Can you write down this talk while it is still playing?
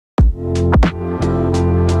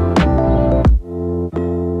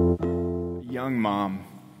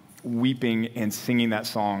weeping and singing that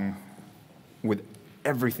song with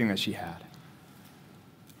everything that she had.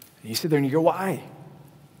 And you sit there and you go, why?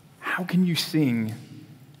 How can you sing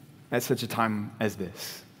at such a time as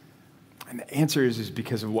this? And the answer is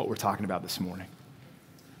because of what we're talking about this morning.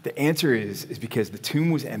 The answer is because the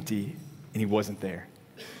tomb was empty and he wasn't there,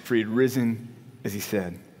 for he had risen as he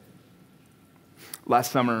said.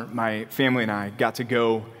 Last summer, my family and I got to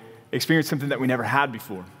go experience something that we never had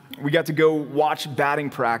before. We got to go watch batting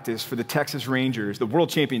practice for the Texas Rangers, the world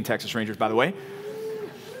champion Texas Rangers, by the way,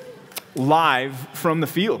 live from the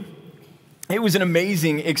field. It was an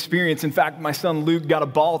amazing experience. In fact, my son Luke got a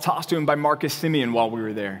ball tossed to him by Marcus Simeon while we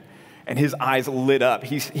were there, and his eyes lit up.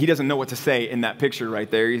 He doesn't know what to say in that picture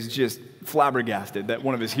right there. He's just flabbergasted that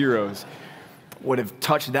one of his heroes would have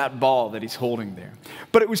touched that ball that he's holding there.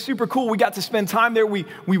 But it was super cool. We got to spend time there. We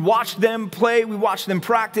watched them play. We watched them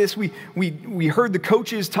practice. We heard the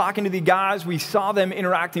coaches talking to the guys. We saw them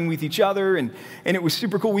interacting with each other, and it was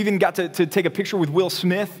super cool. We even got to take a picture with Will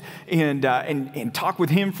Smith and talk with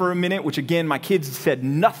him for a minute, which again, my kids said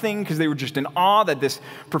nothing because they were just in awe that this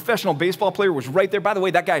professional baseball player was right there. By the way,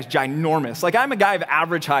 that guy's ginormous. Like, I'm a guy of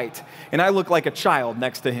average height, and I look like a child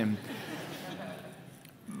next to him.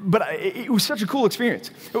 But it was such a cool experience.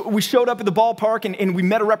 We showed up at the ballpark, and we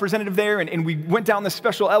met a representative there, and we went down this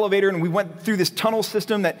special elevator, and we went through this tunnel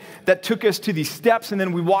system that took us to these steps, and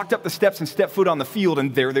then we walked up the steps and stepped foot on the field,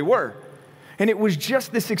 and there they were. And it was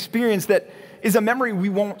just this experience that is a memory we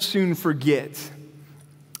won't soon forget.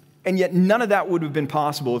 And yet none of that would have been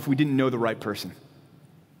possible if we didn't know the right person.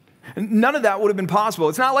 None of that would have been possible.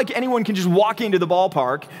 It's not like anyone can just walk into the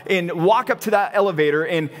ballpark and walk up to that elevator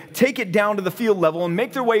and take it down to the field level and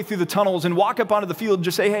make their way through the tunnels and walk up onto the field and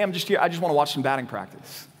just say, hey, I'm just here. I just want to watch some batting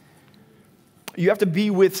practice. You have to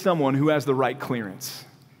be with someone who has the right clearance.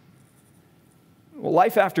 Well,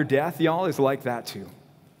 life after death, y'all, is like that too.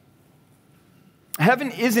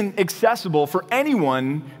 Heaven isn't accessible for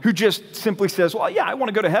anyone who just simply says, well, yeah, I want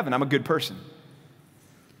to go to heaven. I'm a good person.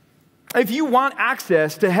 If you want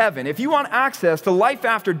access to heaven, if you want access to life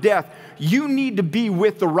after death, you need to be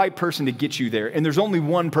with the right person to get you there. And there's only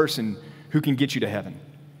one person who can get you to heaven.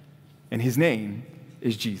 And his name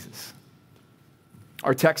is Jesus.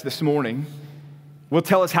 Our text this morning will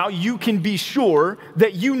tell us how you can be sure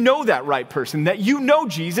that you know that right person, that you know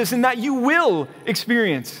Jesus, and that you will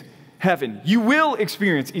experience heaven. You will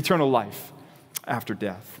experience eternal life after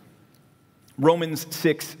death. Romans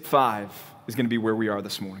 6:5 is going to be where we are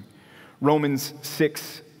this morning. Romans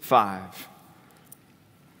 6:5.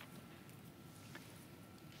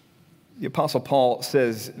 The Apostle Paul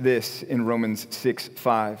says this in Romans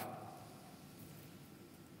 6:5.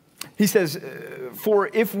 He says,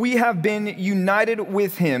 for if we have been united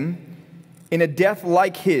with him in a death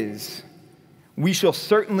like his, we shall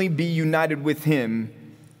certainly be united with him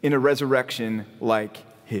in a resurrection like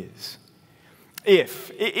his.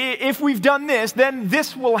 If we've done this, then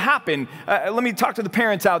this will happen. Let me talk to the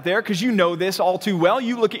parents out there, because you know this all too well.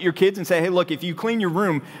 You look at your kids and say, hey, look, if you clean your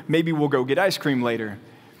room, maybe we'll go get ice cream later.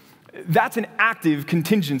 That's an active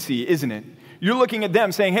contingency, isn't it? You're looking at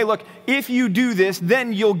them saying, hey, look, if you do this,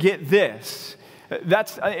 then you'll get this.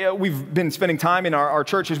 We've been spending time in our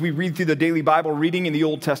church as we read through the daily Bible reading in the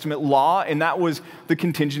Old Testament law, and that was the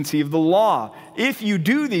contingency of the law. If you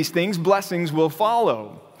do these things, blessings will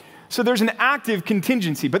follow. So there's an active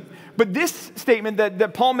contingency. But this statement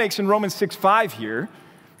that Paul makes in Romans 6:5 here,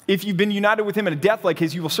 if you've been united with him in a death like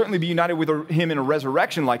his, you will certainly be united with him in a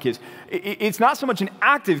resurrection like his. It's not so much an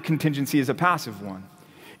active contingency as a passive one.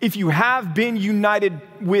 If you have been united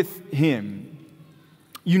with him,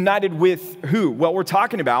 united with who? Well, we're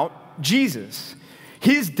talking about Jesus.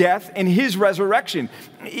 His death and his resurrection.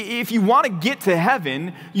 If you want to get to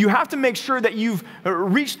heaven, you have to make sure that you've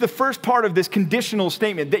reached the first part of this conditional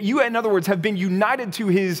statement, that you, in other words, have been united to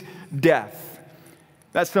his death.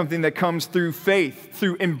 That's something that comes through faith,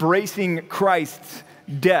 through embracing Christ's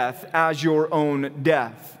death as your own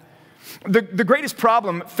death. The greatest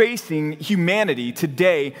problem facing humanity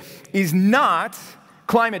today is not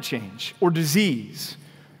climate change or disease,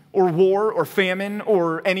 or war, or famine,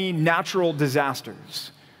 or any natural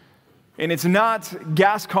disasters. And it's not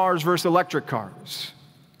gas cars versus electric cars.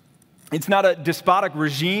 It's not a despotic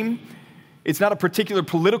regime. It's not a particular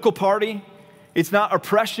political party. It's not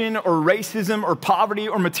oppression or racism or poverty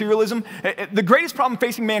or materialism. The greatest problem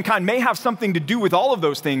facing mankind may have something to do with all of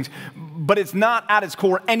those things, but it's not at its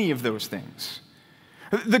core any of those things.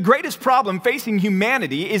 The greatest problem facing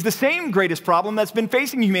humanity is the same greatest problem that's been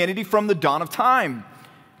facing humanity from the dawn of time.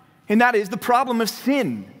 And that is the problem of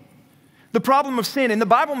sin. The problem of sin, and the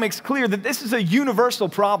Bible makes clear that this is a universal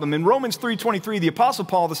problem. In Romans 3:23, the Apostle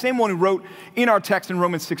Paul, the same one who wrote in our text in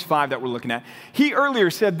Romans 6:5 that we're looking at, he earlier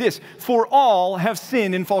said this, "For all have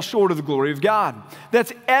sinned and fall short of the glory of God."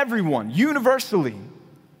 That's everyone, universally.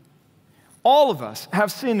 All of us have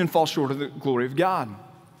sinned and fall short of the glory of God.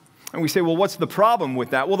 And we say, well, what's the problem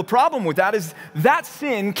with that? Well, the problem with that is that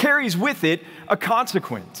sin carries with it a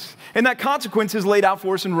consequence. And that consequence is laid out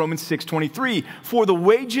for us in Romans 6:23. For the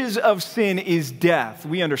wages of sin is death.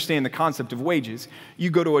 We understand the concept of wages.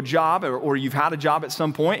 You go to a job or you've had a job at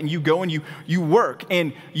some point and you go and you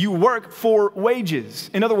work for wages.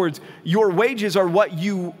 In other words, your wages are what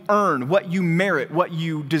you earn, what you merit, what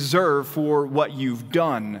you deserve for what you've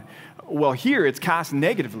done. Well, here it's cast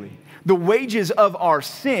negatively. The wages of our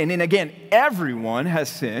sin, and again, everyone has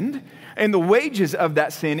sinned, and the wages of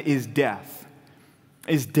that sin is death,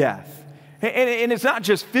 And it's not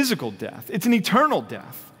just physical death, it's an eternal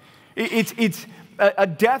death. It's a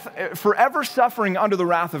death forever suffering under the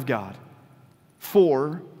wrath of God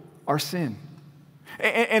for our sin.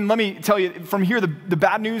 And let me tell you, from here, the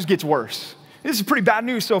bad news gets worse. This is pretty bad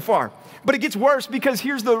news so far. But it gets worse because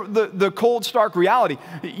here's the cold, stark reality.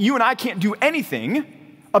 You and I can't do anything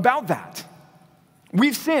about that.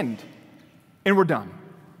 We've sinned and we're done.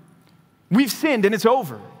 We've sinned and it's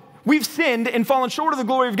over. We've sinned and fallen short of the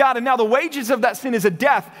glory of God, and now the wages of that sin is a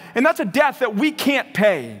death, and that's a death that we can't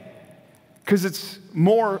pay because it's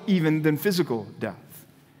more even than physical death.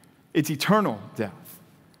 It's eternal death.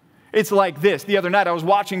 It's like this. The other night I was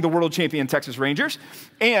watching the world champion Texas Rangers,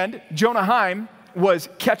 and Jonah Heim was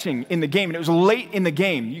catching in the game, and it was late in the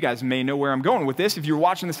game. You guys may know where I'm going with this if you were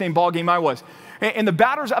watching the same ball game I was. And the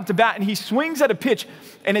batter's up to bat, and he swings at a pitch,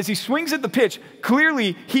 and as he swings at the pitch,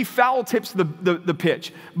 clearly he foul tips the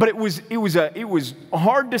pitch. But it was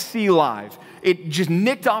hard to see live. It just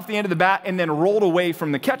nicked off the end of the bat and then rolled away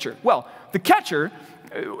from the catcher. Well, the catcher,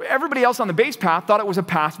 everybody else on the base path thought it was a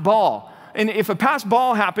passed ball. And if a passed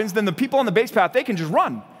ball happens, then the people on the base path, they can just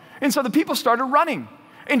run. And so the people started running.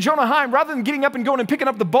 And Jonah Heim, rather than getting up and going and picking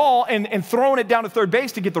up the ball and throwing it down to third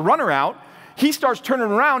base to get the runner out, he starts turning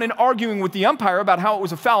around and arguing with the umpire about how it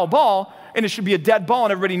was a foul ball and it should be a dead ball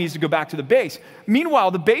and everybody needs to go back to the base.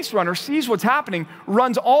 Meanwhile, the base runner sees what's happening,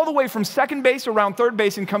 runs all the way from second base around third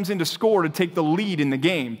base and comes in to score to take the lead in the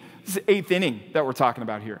game. This is the 8th inning that we're talking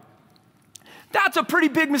about here. That's a pretty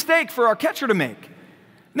big mistake for our catcher to make.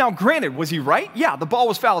 Now, granted, was he right? Yeah, the ball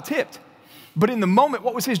was foul tipped. But in the moment,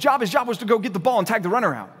 what was his job? His job was to go get the ball and tag the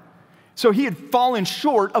runner out. So he had fallen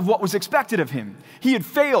short of what was expected of him. He had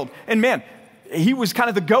failed. And man, he was kind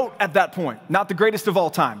of the GOAT at that point, not the greatest of all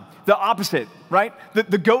time. The opposite, right?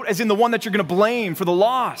 The GOAT as in the one that you're going to blame for the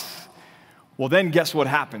loss. Well, then guess what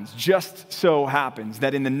happens? Just so happens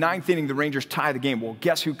that in the 9th inning, the Rangers tie the game. Well,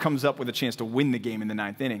 guess who comes up with a chance to win the game in the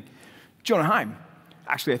 9th inning? Jonah Heim.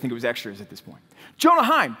 Actually, I think it was extras at this point. Jonah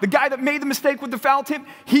Heim, the guy that made the mistake with the foul tip,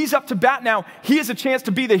 he's up to bat now. He has a chance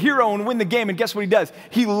to be the hero and win the game, and guess what he does?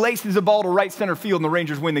 He laces a ball to right center field, and the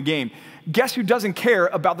Rangers win the game. Guess who doesn't care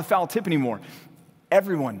about the foul tip anymore?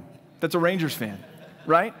 Everyone that's a Rangers fan,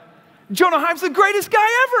 right? Jonah Heim's the greatest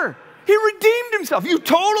guy ever. He redeemed himself. You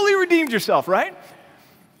totally redeemed yourself, right?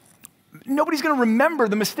 Nobody's going to remember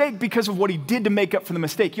the mistake because of what he did to make up for the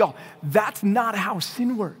mistake. Y'all, that's not how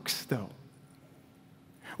sin works, though.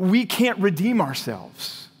 We can't redeem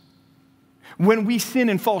ourselves. When we sin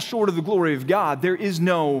and fall short of the glory of God, there is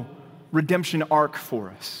no redemption arc for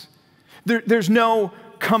us. There's no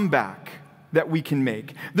comeback that we can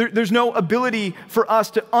make. There's no ability for us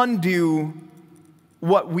to undo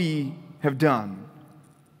what we have done.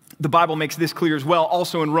 The Bible makes this clear as well.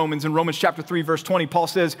 Also in Romans chapter 3, verse 20, Paul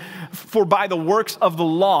says, for by the works of the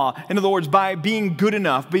law, in other words, by being good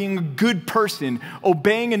enough, being a good person,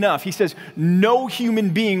 obeying enough, he says, no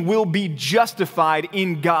human being will be justified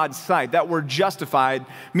in God's sight. That word justified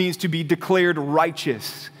means to be declared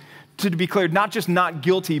righteous, to be declared not just not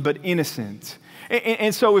guilty, but innocent.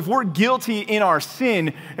 And so if we're guilty in our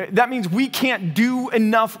sin, that means we can't do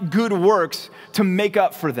enough good works to make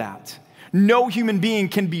up for that. No human being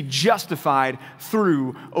can be justified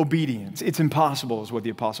through obedience. It's impossible, is what the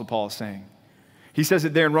Apostle Paul is saying. He says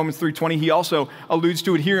it there in Romans 3:20. He also alludes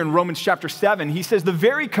to it here in Romans chapter 7. He says, the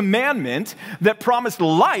very commandment that promised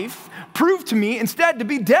life proved to me instead to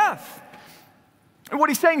be death. And what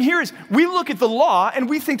he's saying here is we look at the law and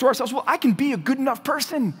we think to ourselves, well, I can be a good enough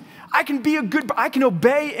person. I can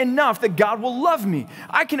obey enough that God will love me.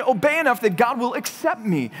 I can obey enough that God will accept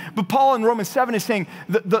me. But Paul in Romans 7 is saying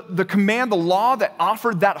the command, the law that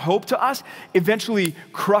offered that hope to us eventually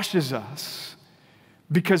crushes us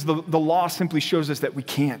because the law simply shows us that we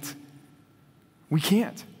can't. We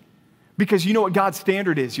can't. Because you know what God's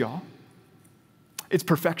standard is, y'all? It's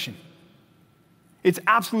perfection. It's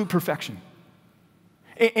absolute perfection.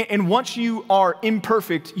 And once you are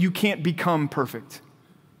imperfect, you can't become perfect.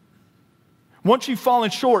 Once you've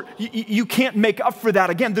fallen short, you can't make up for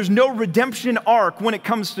that again. There's no redemption arc when it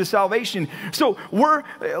comes to salvation. So we're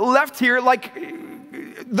left here like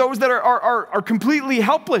those that are completely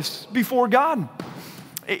helpless before God.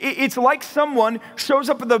 It's like someone shows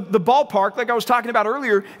up at the ballpark, like I was talking about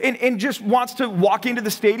earlier, and just wants to walk into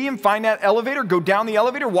the stadium, find that elevator, go down the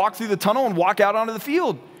elevator, walk through the tunnel, and walk out onto the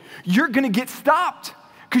field. You're going to get stopped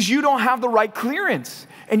because you don't have the right clearance,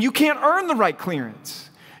 and you can't earn the right clearance.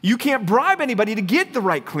 You can't bribe anybody to get the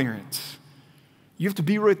right clearance. You have to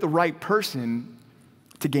be with the right person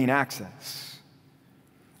to gain access.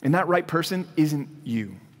 And that right person isn't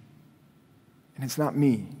you. And it's not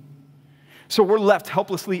me. So we're left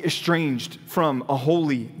helplessly estranged from a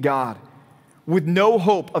holy God with no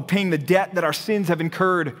hope of paying the debt that our sins have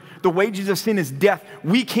incurred. The wages of sin is death.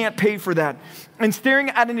 We can't pay for that. And staring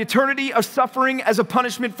at an eternity of suffering as a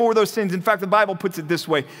punishment for those sins. In fact, the Bible puts it this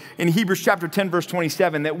way in Hebrews chapter 10, verse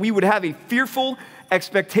 27, that we would have a fearful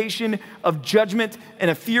expectation of judgment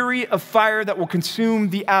and a fury of fire that will consume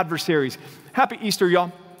the adversaries. Happy Easter,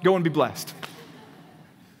 y'all. Go and be blessed.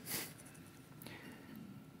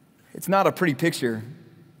 It's not a pretty picture.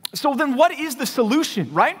 So then what is the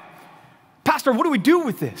solution, right? Pastor, what do we do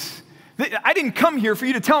with this? I didn't come here for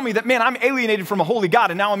you to tell me that, man, I'm alienated from a holy God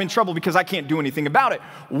and now I'm in trouble because I can't do anything about it.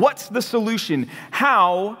 What's the solution?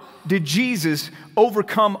 How did Jesus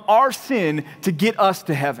overcome our sin to get us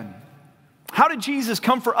to heaven? How did Jesus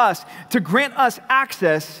come for us to grant us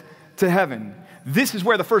access to heaven? This is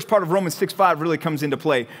where the first part of Romans 6:5 really comes into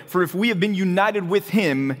play. For if we have been united with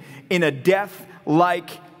him in a death like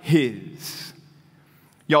his.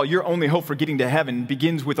 Y'all, your only hope for getting to heaven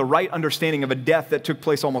begins with a right understanding of a death that took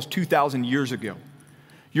place almost 2,000 years ago.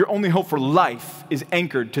 Your only hope for life is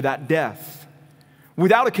anchored to that death.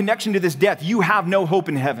 Without a connection to this death, you have no hope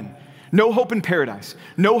in heaven, no hope in paradise,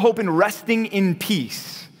 no hope in resting in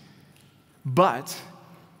peace. But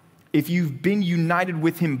if you've been united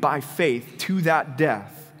with him by faith to that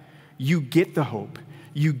death, you get the hope.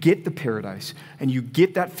 You get the paradise, and you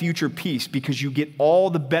get that future peace because you get all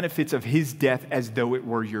the benefits of his death as though it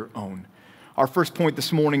were your own. Our first point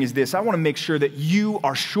this morning is this. I want to make sure that you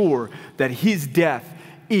are sure that his death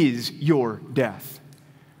is your death.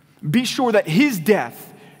 Be sure that his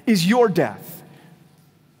death is your death.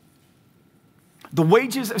 The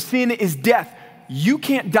wages of sin is death. You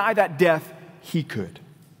can't die that death. He could.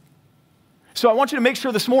 So I want you to make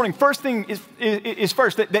sure this morning, first thing is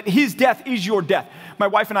first, that his death is your death. My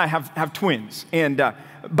wife and I have twins, and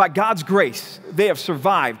by God's grace, they have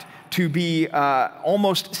survived to be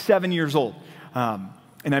almost 7 years old.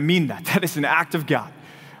 And I mean that. That is an act of God.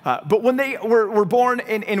 But when they were born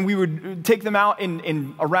and we would take them out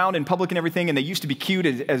around in public and everything, and they used to be cute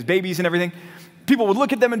as babies and everything, people would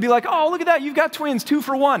look at them and be like, oh, look at that, you've got twins, 2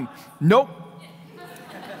 for 1. Nope.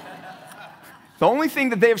 The only thing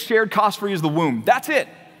that they have shared cost-free is the womb. That's it.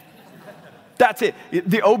 That's it.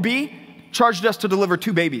 The OB charged us to deliver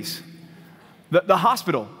 2 babies. The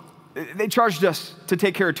hospital, they charged us to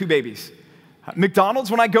take care of 2 babies. McDonald's,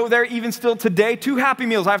 when I go there, even still today, 2 Happy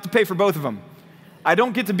Meals, I have to pay for both of them. I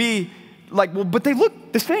don't get to be like, well, but they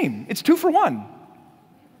look the same. It's 2 for 1.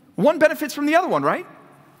 One benefits from the other one, right?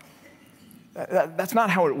 That's not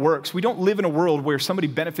how it works. We don't live in a world where somebody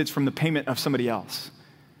benefits from the payment of somebody else.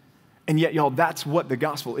 And yet, y'all, that's what the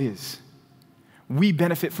gospel is. We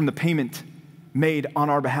benefit from the payment made on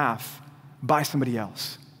our behalf by somebody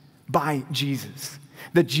else, by Jesus.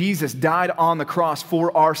 That Jesus died on the cross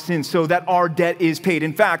for our sins so that our debt is paid.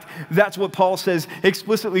 In fact, that's what Paul says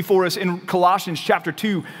explicitly for us in Colossians chapter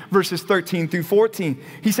 2, verses 13 through 14.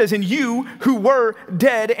 He says, "And you who were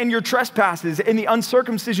dead in your trespasses and the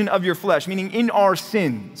uncircumcision of your flesh," meaning in our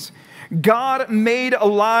sins, God made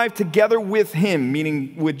alive together with him,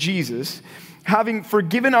 meaning with Jesus, having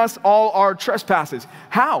forgiven us all our trespasses.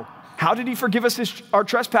 How? How did he forgive us our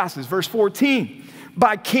trespasses? Verse 14,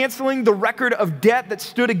 by canceling the record of debt that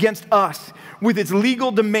stood against us with its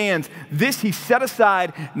legal demands. This he set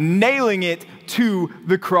aside, nailing it to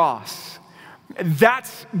the cross.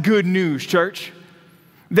 That's good news, church.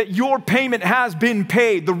 That your payment has been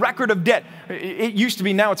paid, the record of debt. It used to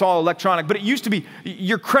be, now it's all electronic, but it used to be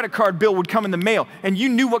your credit card bill would come in the mail and you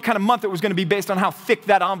knew what kind of month it was going to be based on how thick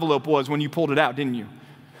that envelope was when you pulled it out, didn't you?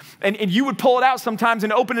 And you would pull it out sometimes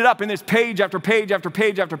and open it up and there's page after page after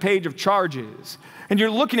page after page of charges. And you're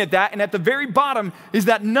looking at that, and at the very bottom is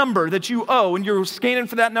that number that you owe, and you're scanning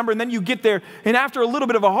for that number, and then you get there, and after a little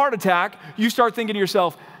bit of a heart attack, you start thinking to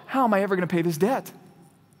yourself, how am I ever going to pay this debt?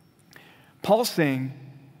 Paul's saying,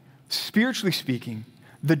 spiritually speaking,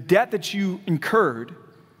 the debt that you incurred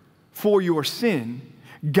for your sin,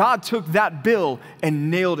 God took that bill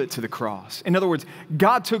and nailed it to the cross. In other words,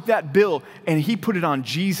 God took that bill and he put it on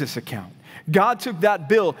Jesus' account. God took that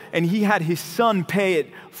bill and he had his son pay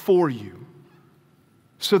it for you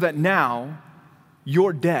so that now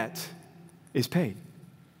your debt is paid.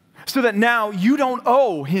 So that now you don't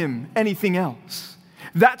owe him anything else.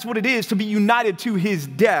 That's what it is to be united to his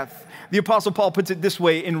death. The Apostle Paul puts it this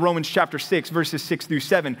way in Romans chapter 6, verses 6 through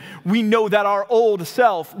 7. We know that our old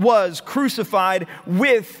self was crucified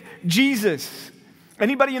with Jesus.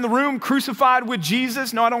 Anybody in the room crucified with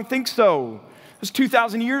Jesus? No, I don't think so. It was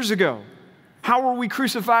 2,000 years ago. How were we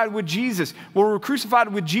crucified with Jesus? Well, we're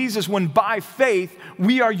crucified with Jesus when by faith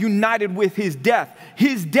we are united with his death.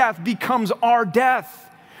 His death becomes our death.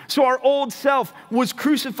 So our old self was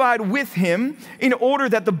crucified with him in order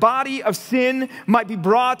that the body of sin might be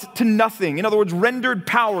brought to nothing. In other words, rendered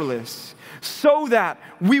powerless, so that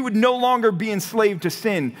we would no longer be enslaved to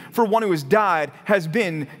sin. For one who has died has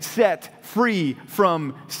been set free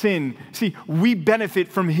from sin. See, we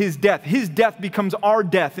benefit from his death. His death becomes our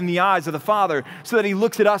death in the eyes of the Father, so that he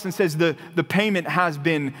looks at us and says, the payment has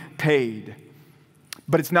been paid.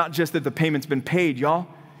 But it's not just that the payment's been paid, y'all.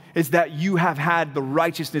 Is that you have had the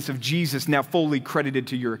righteousness of Jesus now fully credited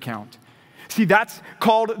to your account. See, that's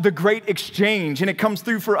called the great exchange, and it comes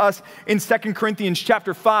through for us in 2 Corinthians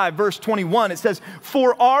chapter 5, verse 21. It says,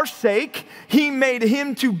 for our sake, he made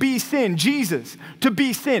him to be sin, Jesus, to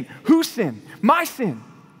be sin. Whose sin? My sin.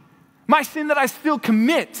 My sin that I still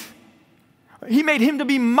commit. He made him to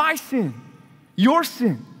be my sin, your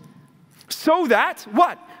sin. So that,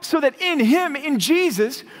 what? So that in him, in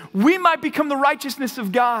Jesus, we might become the righteousness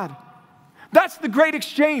of God. That's the great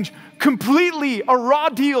exchange. Completely a raw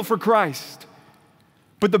deal for Christ,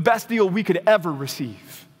 but the best deal we could ever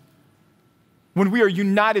receive. When we are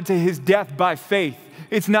united to his death by faith,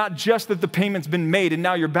 it's not just that the payment's been made and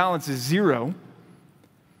now your balance is zero.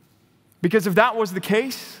 Because if that was the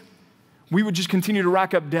case, we would just continue to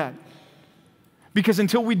rack up debt. Because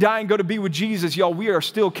until we die and go to be with Jesus, y'all, we are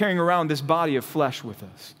still carrying around this body of flesh with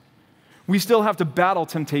us. We still have to battle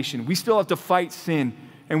temptation. We still have to fight sin,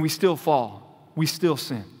 and we still fall. We still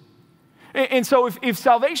sin. And so if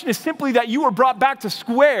salvation is simply that you were brought back to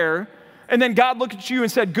square, and then God looked at you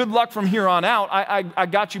and said, good luck from here on out, I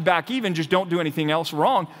got you back even, just don't do anything else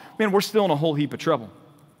wrong, man, we're still in a whole heap of trouble.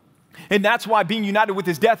 And that's why being united with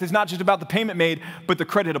his death is not just about the payment made, but the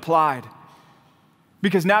credit applied.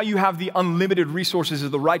 Because now you have the unlimited resources of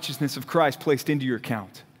the righteousness of Christ placed into your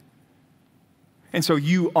account. And so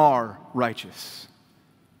you are righteous.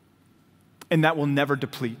 And that will never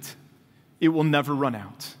deplete. It will never run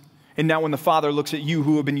out. And now when the Father looks at you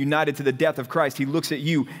who have been united to the death of Christ, he looks at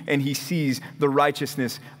you and he sees the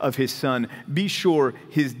righteousness of his Son. Be sure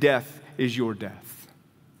his death is your death.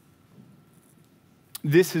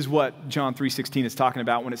 This is what John 3:16 is talking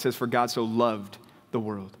about when it says, for God so loved the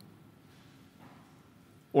world.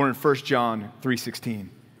 Or in 1 John 3:16,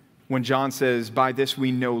 when John says, by this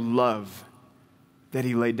we know love, that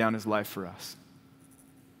he laid down his life for us.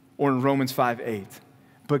 Or in Romans 5:8,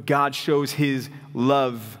 but God shows his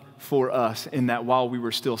love for us in that while we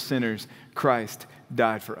were still sinners, Christ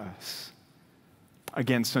died for us.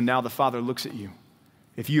 Again, so now the Father looks at you.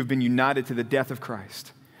 If you have been united to the death of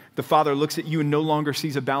Christ, the Father looks at you and no longer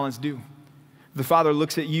sees a balance due. The Father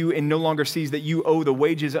looks at you and no longer sees that you owe the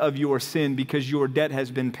wages of your sin because your debt has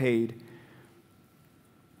been paid.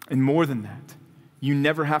 And more than that, you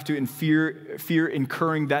never have to fear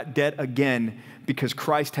incurring that debt again because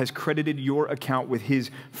Christ has credited your account with his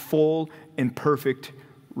full and perfect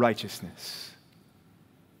righteousness.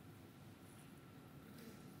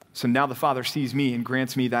 So now the Father sees me and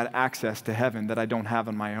grants me that access to heaven that I don't have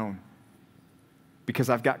on my own because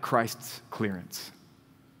I've got Christ's clearance.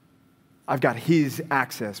 I've got his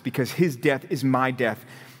access because his death is my death.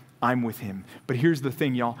 I'm with him. But here's the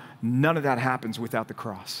thing, y'all. None of that happens without the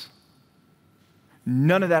cross.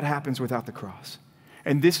 None of that happens without the cross.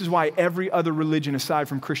 And this is why every other religion aside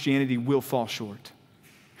from Christianity will fall short.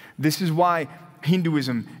 This is why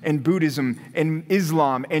Hinduism and Buddhism and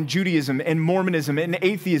Islam and Judaism and Mormonism and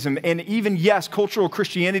atheism and even, yes, cultural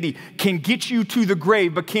Christianity can get you to the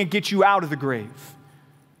grave but can't get you out of the grave.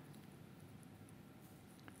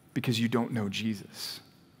 Because you don't know Jesus.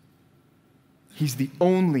 He's the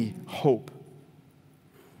only hope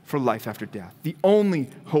for life after death, the only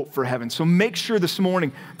hope for heaven. So make sure this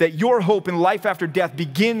morning that your hope in life after death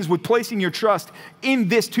begins with placing your trust in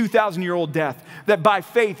this 2,000-year-old death, that by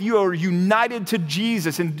faith you are united to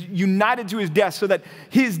Jesus and united to his death so that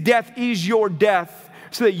his death is your death,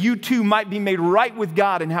 so that you too might be made right with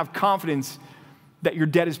God and have confidence that your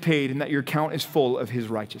debt is paid and that your account is full of his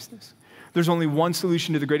righteousness. There's only one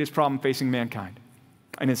solution to the greatest problem facing mankind,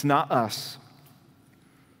 and it's not us.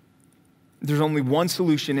 There's only one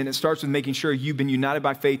solution, and it starts with making sure you've been united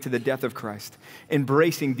by faith to the death of Christ,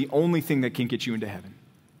 embracing the only thing that can get you into heaven.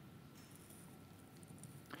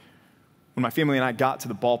 When my family and I got to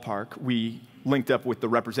the ballpark, we linked up with the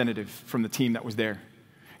representative from the team that was there.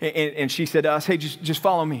 And she said to us, hey, just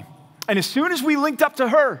follow me. And as soon as we linked up to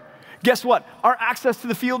her, guess what? Our access to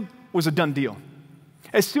the field was a done deal.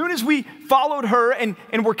 As soon as we followed her and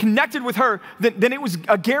were connected with her, then it was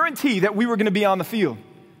a guarantee that we were going to be on the field.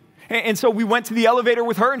 And so we went to the elevator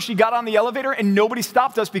with her, and she got on the elevator, and nobody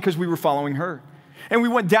stopped us because we were following her. And we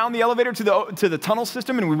went down the elevator to the tunnel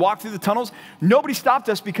system, and we walked through the tunnels. Nobody stopped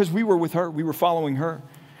us because we were with her. We were following her.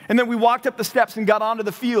 And then we walked up the steps and got onto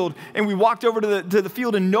the field, and we walked over to the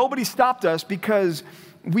field, and nobody stopped us because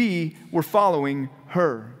we were following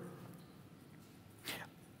her.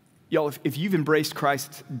 Y'all, if you've embraced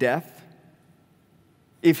Christ's death,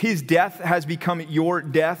 if his death has become your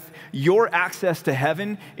death, your access to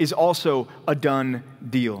heaven is also a done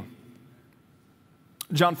deal.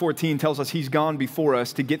 John 14 tells us he's gone before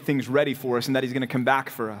us to get things ready for us and that he's going to come back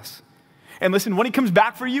for us. And listen, when he comes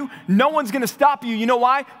back for you, no one's going to stop you. You know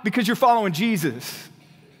why? Because you're following Jesus.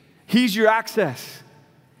 He's your access.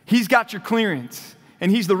 He's got your clearance.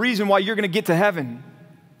 And he's the reason why you're going to get to heaven.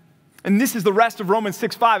 And this is the rest of Romans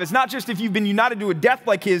 6:5. It's not just if you've been united to a death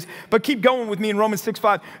like his, but keep going with me in Romans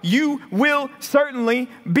 6:5. You will certainly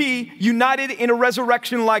be united in a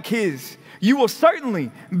resurrection like his. You will certainly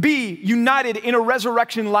be united in a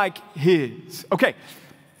resurrection like his. Okay,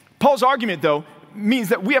 Paul's argument, though, means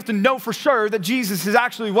that we have to know for sure that Jesus is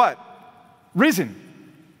actually what? Risen.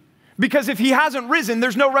 Because if he hasn't risen,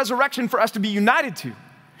 there's no resurrection for us to be united to.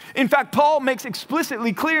 In fact, Paul makes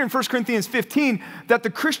explicitly clear in 1 Corinthians 15 that the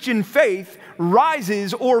Christian faith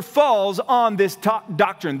rises or falls on this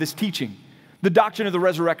doctrine, this teaching, the doctrine of the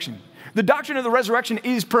resurrection. The doctrine of the resurrection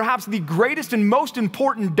is perhaps the greatest and most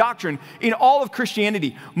important doctrine in all of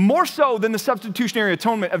Christianity, more so than the substitutionary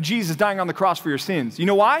atonement of Jesus dying on the cross for your sins. You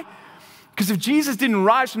know why? Because if Jesus didn't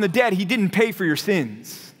rise from the dead, he didn't pay for your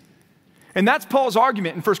sins. And that's Paul's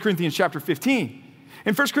argument in 1 Corinthians chapter 15.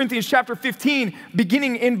 In 1 Corinthians chapter 15,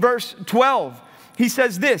 beginning in verse 12, he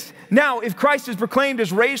says this, now if Christ is proclaimed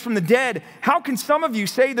as raised from the dead, how can some of you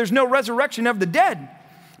say there's no resurrection of the dead?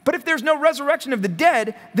 But if there's no resurrection of the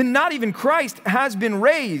dead, then not even Christ has been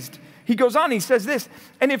raised. He goes on, he says this,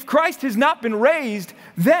 and if Christ has not been raised,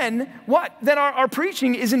 then what? Then our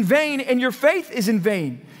preaching is in vain and your faith is in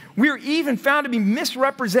vain. We're even found to be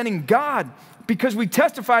misrepresenting God because we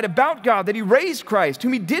testified about God that he raised Christ,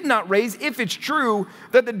 whom he did not raise, if it's true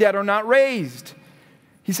that the dead are not raised.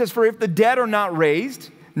 He says, for if the dead are not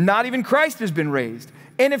raised, not even Christ has been raised.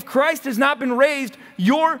 And if Christ has not been raised,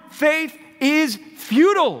 your faith is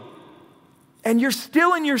futile, and you're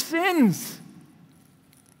still in your sins.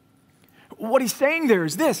 What he's saying there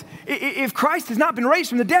is this, if Christ has not been raised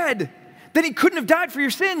from the dead, then he couldn't have died for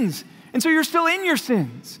your sins, and so you're still in your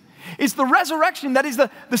sins. It's the resurrection that is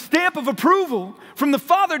the stamp of approval from the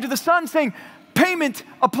Father to the Son saying, payment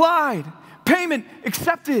applied, payment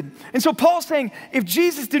accepted. And so Paul's saying, if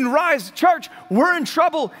Jesus didn't rise, church, we're in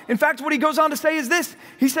trouble. In fact, what he goes on to say is this.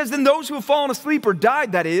 He says, then those who have fallen asleep or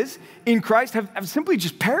died, that is, in Christ, have simply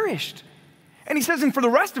just perished. And he says, and for the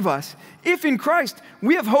rest of us, if in Christ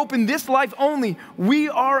we have hope in this life only, we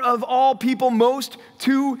are of all people most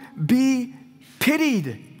to be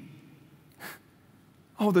pitied.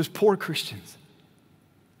 Oh, those poor Christians.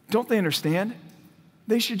 Don't they understand?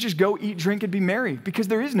 They should just go eat, drink, and be merry because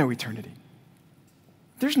there is no eternity.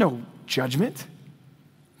 There's no judgment.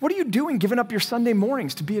 What are you doing giving up your Sunday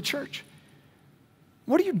mornings to be at church?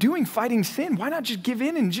 What are you doing fighting sin? Why not just give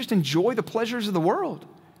in and just enjoy the pleasures of the world?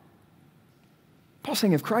 Paul's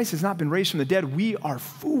saying if Christ has not been raised from the dead, we are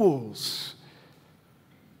fools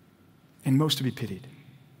and most to be pitied.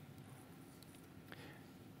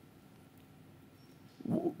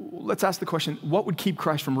 Let's ask the question, what would keep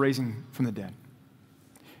Christ from raising from the dead?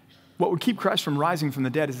 What would keep Christ from rising from the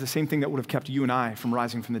dead is the same thing that would have kept you and I from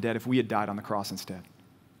rising from the dead if we had died on the cross instead.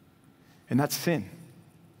 And that's sin.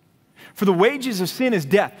 For the wages of sin is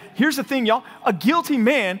death. Here's the thing, y'all. A guilty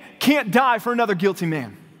man can't die for another guilty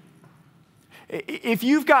man. If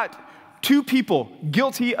you've got two people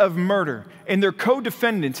guilty of murder and they're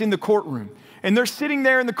co-defendants in the courtroom, and they're sitting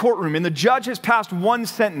there in the courtroom, and the judge has passed one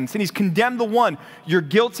sentence, and he's condemned the one. You're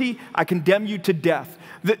guilty, I condemn you to death.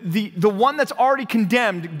 The one that's already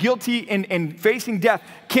condemned, guilty and facing death,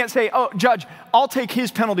 can't say, oh, judge, I'll take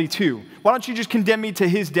his penalty too. Why don't you just condemn me to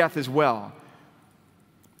his death as well?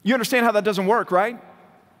 You understand how that doesn't work, right?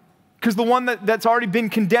 Because the one that's already been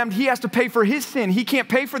condemned, he has to pay for his sin. He can't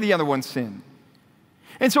pay for the other one's sin.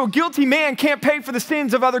 And so a guilty man can't pay for the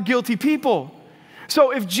sins of other guilty people.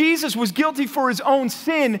 So if Jesus was guilty for his own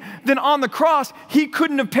sin, then on the cross, he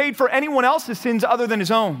couldn't have paid for anyone else's sins other than his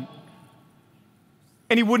own.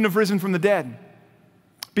 And he wouldn't have risen from the dead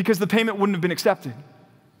because the payment wouldn't have been accepted.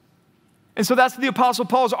 And so that's the Apostle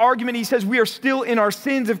Paul's argument. He says we are still in our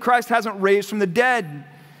sins if Christ hasn't raised from the dead.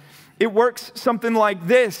 It works something like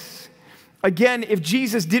this. Again, if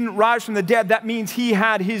Jesus didn't rise from the dead, that means he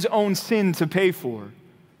had his own sin to pay for.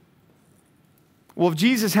 Well, if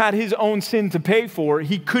Jesus had his own sin to pay for,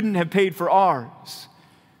 he couldn't have paid for ours.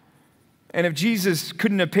 And if Jesus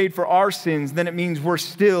couldn't have paid for our sins, then it means we're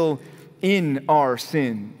still in our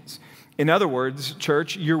sins. In other words,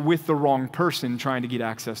 church, you're with the wrong person trying to get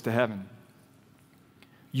access to heaven.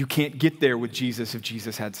 You can't get there with Jesus if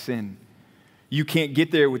Jesus had sin. You can't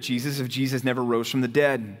get there with Jesus if Jesus never rose from the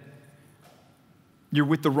dead. You're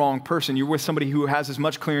with the wrong person. You're with somebody who has as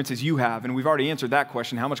much clearance as you have. And we've already answered that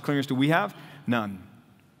question. How much clearance do we have? None.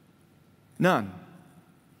 None.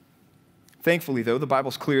 Thankfully, though, the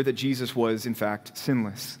Bible's clear that Jesus was, in fact,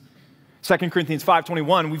 sinless. 2 Corinthians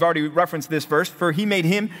 5:21, we've already referenced this verse. For he made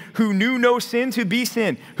him who knew no sin to be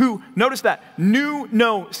sin. Who, notice that, knew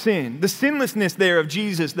no sin. The sinlessness there of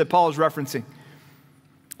Jesus that Paul is referencing.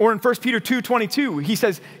 Or in 1 Peter 2:22, he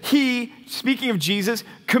says, he, speaking of Jesus,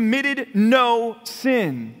 committed no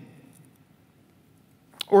sin.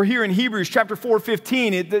 Or here in Hebrews chapter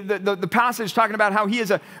 4:15, the passage talking about how he is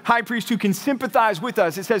a high priest who can sympathize with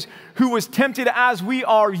us. It says, who was tempted as we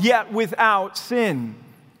are, yet without sin.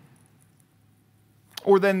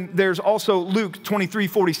 Or then there's also Luke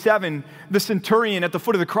 23:47, the centurion at the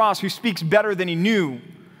foot of the cross who speaks better than he knew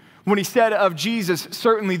when he said of Jesus,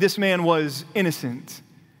 certainly this man was innocent.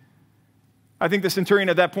 I think the centurion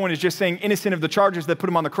at that point is just saying innocent of the charges that put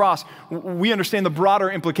him on the cross. We understand the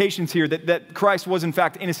broader implications here that Christ was in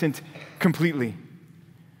fact innocent completely.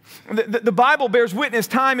 The Bible bears witness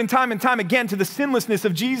time and time and time again to the sinlessness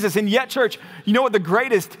of Jesus. And yet, church, you know what the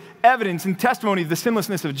greatest evidence and testimony of the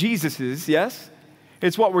sinlessness of Jesus is, yes?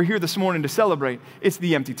 It's what we're here this morning to celebrate. It's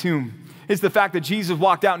the empty tomb. It's the fact that Jesus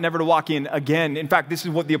walked out never to walk in again. In fact, this is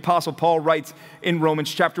what the Apostle Paul writes in Romans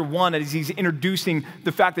chapter 1 as he's introducing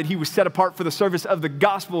the fact that he was set apart for the service of the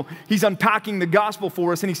gospel. He's unpacking the gospel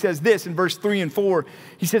for us, and he says this in verse 3 and 4.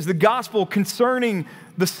 He says, the gospel concerning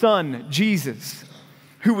the Son, Jesus,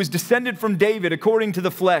 who was descended from David according to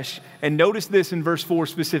the flesh. And notice this in verse 4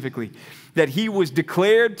 specifically, that he was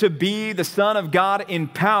declared to be the Son of God in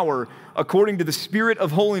power according to the Spirit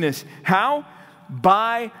of holiness. How?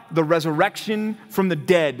 By the resurrection from the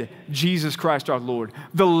dead, Jesus Christ our Lord.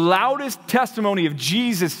 The loudest testimony of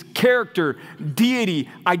Jesus' character, deity,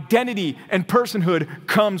 identity, and personhood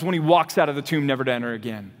comes when he walks out of the tomb never to enter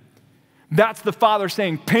again. That's the Father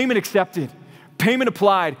saying, payment accepted, payment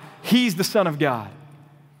applied, he's the Son of God.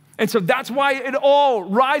 And so that's why it all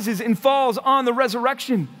rises and falls on the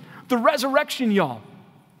resurrection. The resurrection, y'all.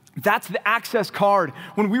 That's the access card.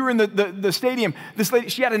 When we were in the stadium, this lady,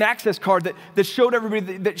 she had an access card that showed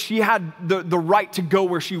everybody that she had the right to go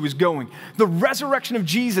where she was going. The resurrection of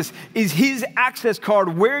Jesus is his access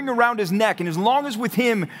card wearing around his neck. And as long as with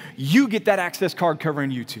him, you get that access card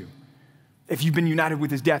covering you too. If you've been united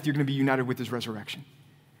with his death, you're going to be united with his resurrection.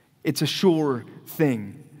 It's a sure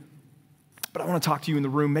thing. But I want to talk to you in the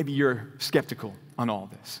room. Maybe you're skeptical on all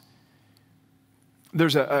this.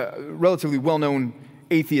 There's a relatively well-known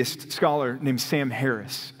atheist scholar named Sam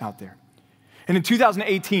Harris out there. And in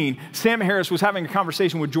 2018, Sam Harris was having a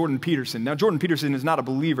conversation with Jordan Peterson. Now, Jordan Peterson is not a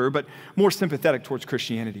believer, but more sympathetic towards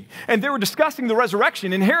Christianity. And they were discussing the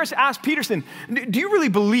resurrection, and Harris asked Peterson, do you really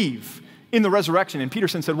believe in the resurrection? And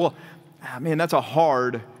Peterson said, well, man, that's a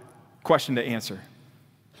hard question to answer.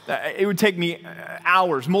 It would take me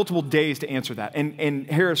hours, multiple days to answer that. And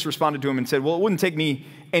Harris responded to him and said, well, it wouldn't take me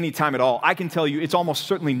any time at all. I can tell you it's almost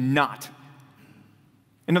certainly not.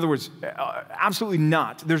 In other words, absolutely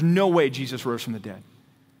not. There's no way Jesus rose from the dead.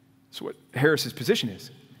 That's what Harris's position is.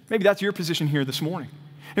 Maybe that's your position here this morning.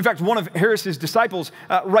 In fact, one of Harris's disciples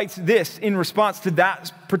writes this in response to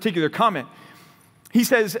that particular comment. He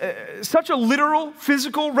says, such a literal,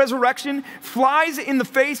 physical resurrection flies in the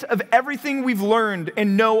face of everything we've learned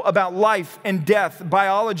and know about life and death,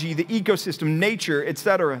 biology, the ecosystem, nature,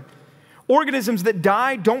 etc. Organisms that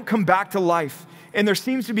die don't come back to life, and there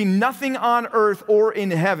seems to be nothing on earth or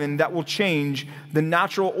in heaven that will change the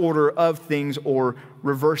natural order of things or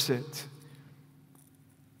reverse it.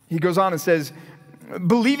 He goes on and says,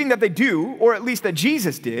 believing that they do, or at least that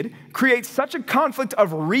Jesus did, creates such a conflict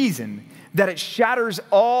of reason that it shatters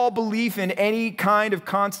all belief in any kind of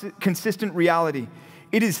consistent reality.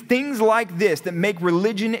 It is things like this that make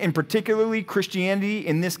religion, and particularly Christianity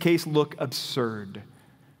in this case, look absurd.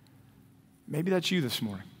 Maybe that's you this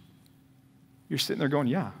morning. You're sitting there going,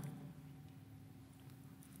 yeah.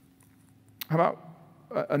 How about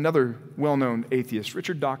another well-known atheist,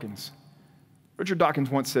 Richard Dawkins? Richard Dawkins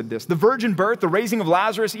once said this: the virgin birth, the raising of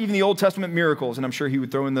Lazarus, even the Old Testament miracles, and I'm sure he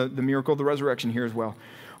would throw in the miracle of the resurrection here as well,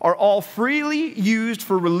 are all freely used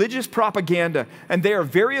for religious propaganda, and they are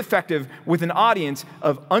very effective with an audience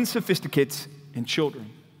of unsophisticates and children.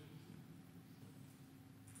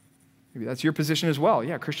 Maybe that's your position as well.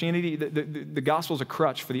 Yeah, Christianity, the gospel is a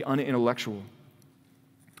crutch for the unintellectual.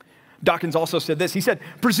 Dawkins also said this. He said,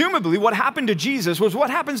 presumably what happened to Jesus was what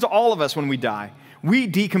happens to all of us when we die. We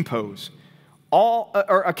decompose.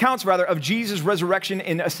 Accounts of Jesus' resurrection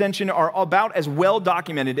and ascension are about as well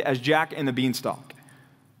documented as Jack and the Beanstalk.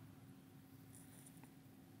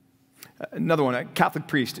 Another one, a Catholic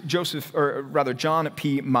priest, John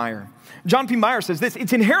P. Meyer. John P. Meyer says this: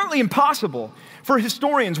 it's inherently impossible for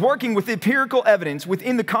historians working with empirical evidence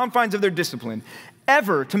within the confines of their discipline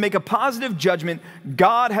ever to make a positive judgment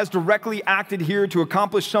God has directly acted here to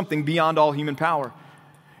accomplish something beyond all human power.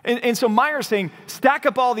 And so Meyer is saying, stack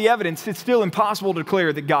up all the evidence, it's still impossible to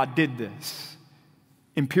declare that God did this,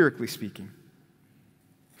 empirically speaking.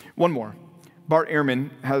 One more. Bart Ehrman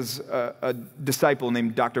has a disciple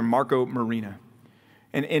named Dr. Marco Marina.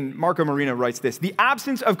 And Marco Marina writes this: the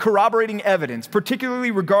absence of corroborating evidence, particularly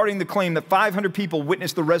regarding the claim that 500 people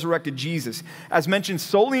witnessed the resurrected Jesus, as mentioned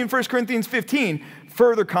solely in 1 Corinthians 15,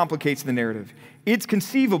 further complicates the narrative. It's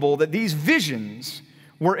conceivable that these visions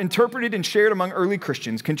were interpreted and shared among early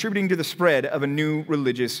Christians, contributing to the spread of a new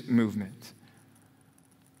religious movement.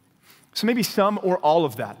 So maybe some or all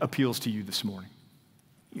of that appeals to you this morning.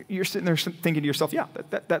 You're sitting there thinking to yourself, yeah,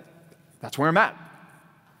 that's where I'm at.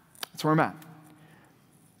 That's where I'm at.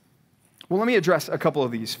 Well, let me address a couple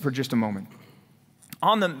of these for just a moment.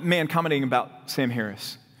 On the man commenting about Sam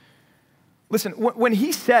Harris. Listen, when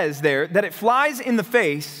he says there that it flies in the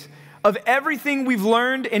face of everything we've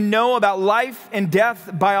learned and know about life and death,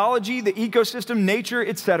 biology, the ecosystem, nature,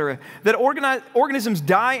 etc., that organisms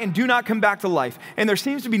die and do not come back to life, and there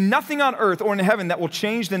seems to be nothing on earth or in heaven that will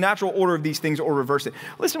change the natural order of these things or reverse it.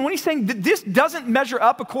 Listen, when he's saying that this doesn't measure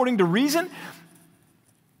up according to reason,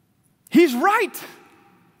 he's right.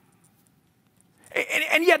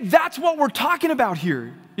 And yet that's what we're talking about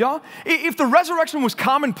here, y'all. If the resurrection was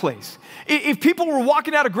commonplace, if people were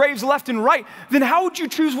walking out of graves left and right, then how would you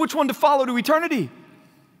choose which one to follow to eternity?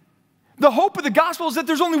 The hope of the gospel is that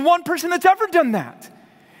there's only one person that's ever done that.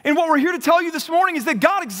 And what we're here to tell you this morning is that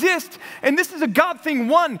God exists, and this is a God thing.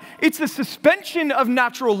 One, it's the suspension of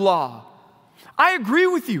natural law. I agree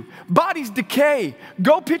with you. Bodies decay.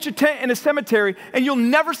 Go pitch a tent in a cemetery and you'll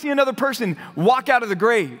never see another person walk out of the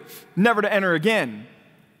grave, never to enter again,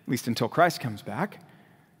 at least until Christ comes back.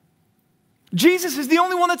 Jesus is the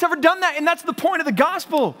only one that's ever done that, and that's the point of the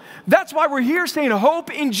gospel. That's why we're here saying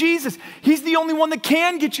hope in Jesus. He's the only one that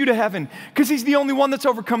can get you to heaven because he's the only one that's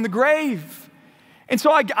overcome the grave. And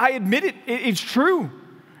so I admit it's true.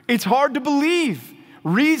 It's hard to believe.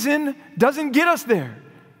 Reason doesn't get us there.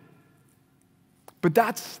 But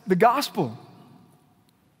that's the gospel.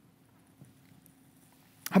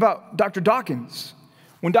 How about Dr. Dawkins?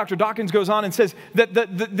 When Dr. Dawkins goes on and says that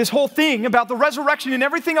this whole thing about the resurrection and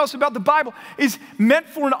everything else about the Bible is meant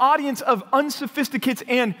for an audience of unsophisticates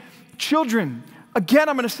and children. Again,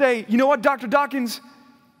 I'm going to say, you know what, Dr. Dawkins?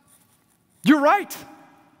 You're right.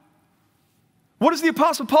 What does the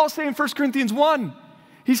Apostle Paul say in 1 Corinthians 1?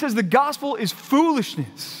 He says the gospel is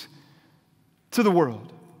foolishness to the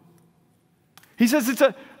world. He says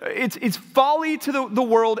it's folly to the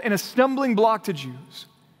world and a stumbling block to Jews.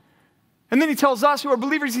 And then he tells us who are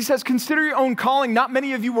believers, he says, consider your own calling. Not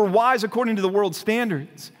many of you were wise according to the world's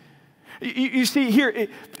standards. You see here,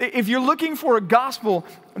 if you're looking for a gospel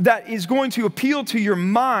that is going to appeal to your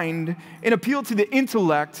mind and appeal to the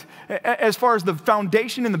intellect as far as the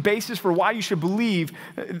foundation and the basis for why you should believe,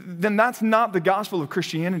 then that's not the gospel of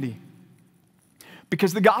Christianity.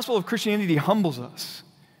 Because the gospel of Christianity humbles us.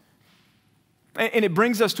 And it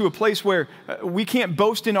brings us to a place where we can't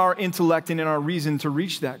boast in our intellect and in our reason to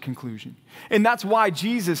reach that conclusion. And that's why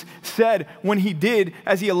Jesus said when he did,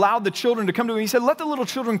 as he allowed the children to come to him, he said, let the little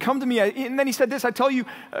children come to me. And then he said this, I tell you,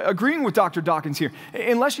 agreeing with Dr. Dawkins here,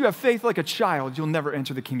 unless you have faith like a child, you'll never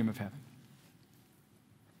enter the kingdom of heaven.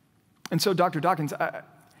 And so, Dr. Dawkins,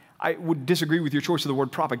 I would disagree with your choice of the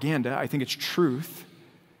word propaganda. I think it's truth.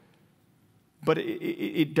 But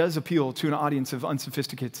it does appeal to an audience of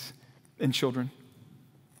unsophisticates and children,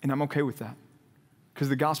 and I'm okay with that because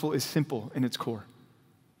the gospel is simple in its core,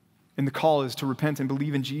 and the call is to repent and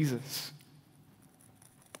believe in Jesus.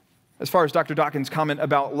 As far as Dr. Dawkins' comment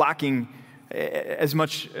about lacking as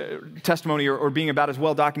much testimony or being about as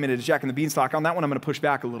well documented as Jack and the Beanstalk, on that one I'm going to push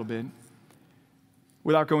back a little bit.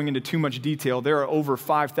 Without going into too much detail, there are over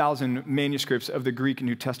 5,000 manuscripts of the Greek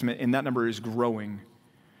New Testament, and that number is growing.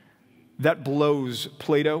 That blows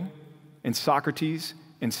Plato and Socrates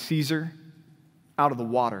and Caesar out of the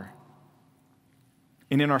water.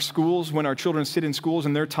 And in our schools, when our children sit in schools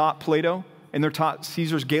and they're taught Plato and they're taught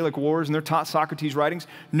Caesar's Gallic Wars and they're taught Socrates' writings,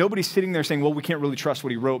 nobody's sitting there saying, well, we can't really trust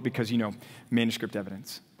what he wrote because, manuscript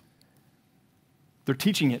evidence. They're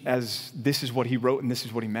teaching it as this is what he wrote and this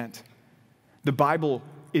is what he meant. The Bible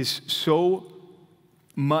is so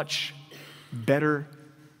much better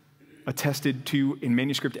attested to in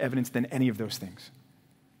manuscript evidence than any of those things.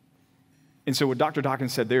 And so what Dr.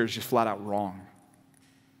 Dawkins said there is just flat out wrong.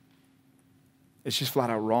 It's just flat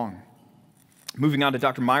out wrong. Moving on to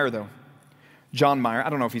Dr. Meyer, though. John Meyer. I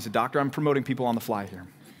don't know if he's a doctor. I'm promoting people on the fly here.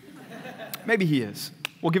 Maybe he is.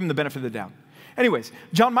 We'll give him the benefit of the doubt. Anyways,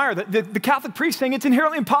 John Meyer, the Catholic priest, saying it's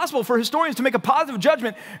inherently impossible for historians to make a positive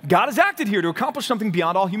judgment. God has acted here to accomplish something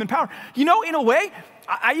beyond all human power. In a way,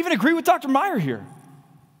 I even agree with Dr. Meyer here.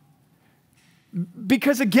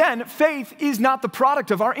 Because again, faith is not the product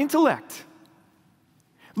of our intellect.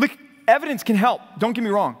 Look, evidence can help. Don't get me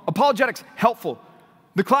wrong. Apologetics, helpful.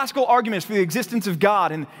 The classical arguments for the existence of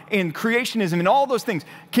God and creationism and all those things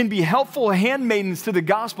can be helpful handmaidens to the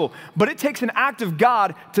gospel, but it takes an act of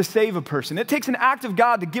God to save a person. It takes an act of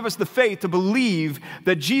God to give us the faith to believe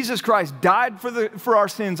that Jesus Christ died for our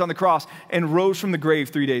sins on the cross and rose from the grave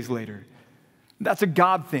 3 days later. That's a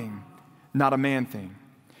God thing, not a man thing.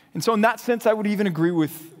 And so in that sense, I would even agree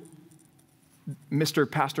with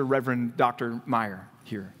Mr. Pastor Reverend Dr. Meyer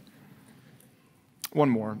here. One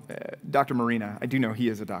more, Dr. Marina, I do know he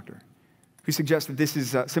is a doctor, who suggests that this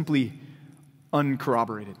is simply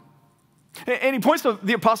uncorroborated. And he points to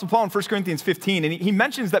the Apostle Paul in 1 Corinthians 15, and he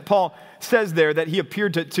mentions that Paul says there that he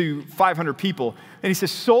appeared to 500 people. And he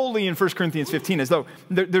says solely in 1 Corinthians 15, as though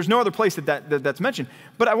there's no other place that's mentioned.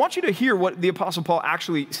 But I want you to hear what the Apostle Paul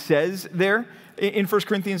actually says there in 1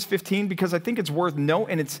 Corinthians 15, because I think it's worth note,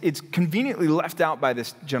 and it's conveniently left out by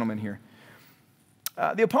this gentleman here.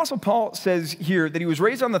 The Apostle Paul says here that he was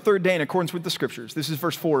raised on the third day in accordance with the Scriptures. This is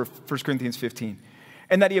verse 4 of 1 Corinthians 15.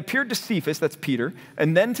 And that he appeared to Cephas, that's Peter,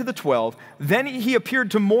 and then to the 12. Then he appeared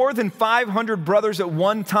to more than 500 brothers at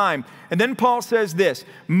one time. And then Paul says this,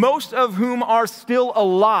 most of whom are still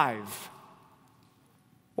alive.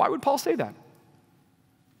 Why would Paul say that?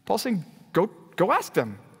 Paul's saying, go ask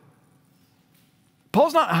them.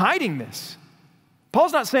 Paul's not hiding this.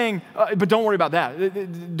 Paul's not saying, but don't worry about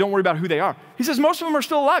that. Don't worry about who they are. He says, most of them are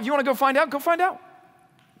still alive. You want to go find out? Go find out.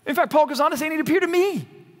 In fact, Paul goes on to say, it appeared to me.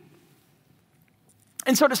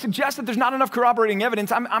 And so to suggest that there's not enough corroborating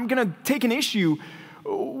evidence, I'm going to take an issue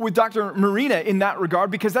with Dr. Marina in that regard,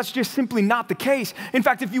 because that's just simply not the case. In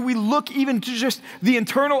fact, if we look even to just the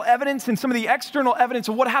internal evidence and some of the external evidence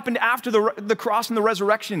of what happened after the cross and the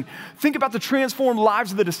resurrection, think about the transformed lives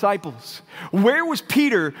of the disciples. Where was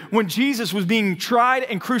Peter when Jesus was being tried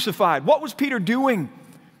and crucified? What was Peter doing?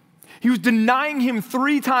 He was denying him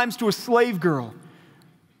 3 times to a slave girl.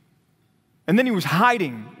 And then he was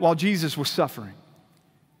hiding while Jesus was suffering.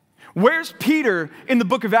 Where's Peter in the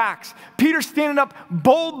book of Acts? Peter standing up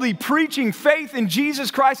boldly preaching faith in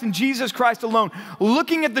Jesus Christ and Jesus Christ alone,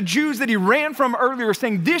 looking at the Jews that he ran from earlier,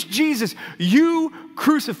 saying, this Jesus you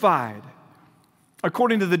crucified,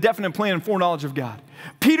 according to the definite plan and foreknowledge of God.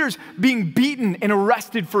 Peter's being beaten and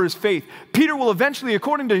arrested for his faith. Peter will eventually,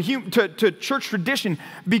 according to church tradition,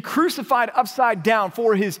 be crucified upside down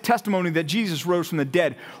for his testimony that Jesus rose from the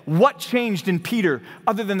dead. What changed in Peter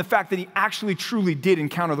other than the fact that he actually truly did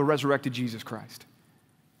encounter the resurrected Jesus Christ?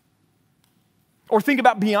 Or think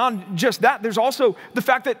about beyond just that, there's also the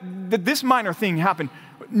fact that this minor thing happened.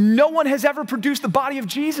 No one has ever produced the body of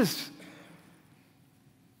Jesus.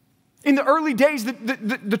 In the early days,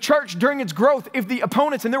 the church, during its growth, if the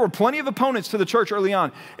opponents, and there were plenty of opponents to the church early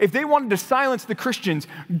on, if they wanted to silence the Christians,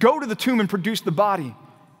 go to the tomb and produce the body.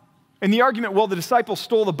 And the argument, well, the disciples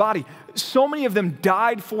stole the body. So many of them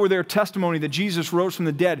died for their testimony that Jesus rose from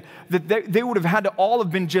the dead, that they would have had to all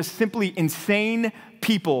have been just simply insane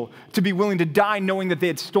people to be willing to die knowing that they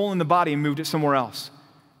had stolen the body and moved it somewhere else.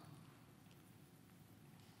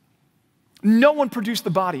 No one produced the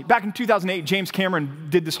body. Back in 2008, James Cameron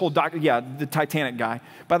did this whole the Titanic guy.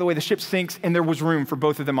 By the way, the ship sinks and there was room for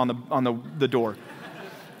both of them on the door.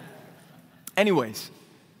 Anyways,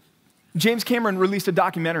 James Cameron released a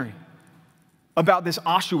documentary about this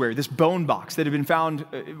ossuary, this bone box that had been found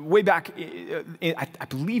way back, I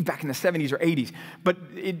believe back in the 70s or 80s, but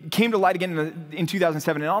it came to light again in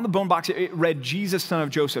 2007, and on the bone box it read, Jesus, son of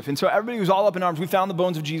Joseph. And so everybody was all up in arms. We found the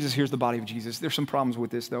bones of Jesus. Here's the body of Jesus. There's some problems with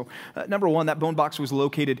this, though. Number one, that bone box was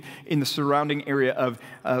located in the surrounding area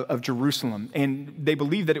of Jerusalem, and they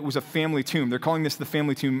believe that it was a family tomb. They're calling this the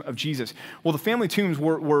family tomb of Jesus. Well, the family tombs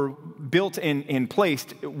were built and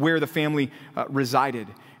placed where the family resided.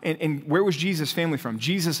 And where was Jesus' family from?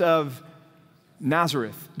 Jesus of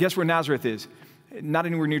Nazareth. Guess where Nazareth is? Not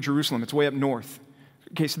anywhere near Jerusalem. It's way up north.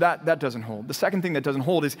 Okay, so that doesn't hold. The second thing that doesn't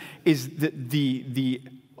hold is the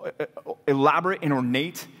elaborate and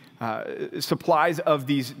ornate supplies of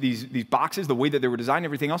these boxes, the way that they were designed,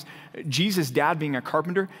 everything else. Jesus' dad being a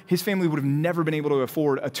carpenter, his family would have never been able to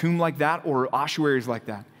afford a tomb like that or ossuaries like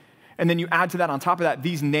that. And then you add to that, on top of that,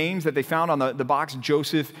 these names that they found on the box,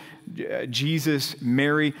 Joseph, Jesus,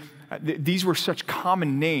 Mary. These were such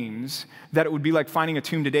common names that it would be like finding a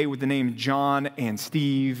tomb today with the name John and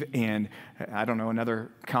Steve and, I don't know, another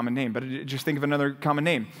common name. But just think of another common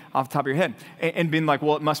name off the top of your head. And being like,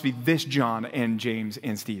 well, it must be this John and James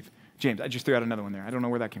and Steve. James, I just threw out another one there. I don't know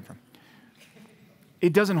where that came from.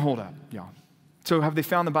 It doesn't hold up, y'all. So have they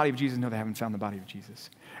found the body of Jesus? No, they haven't found the body of Jesus.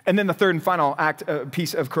 And then the third and final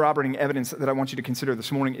piece of corroborating evidence that I want you to consider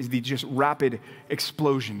this morning is the just rapid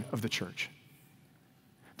explosion of the church.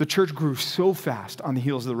 The church grew so fast on the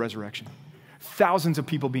heels of the resurrection. Thousands of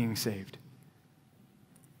people being saved.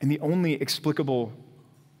 And the only explicable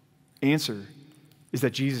answer is that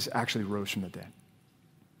Jesus actually rose from the dead.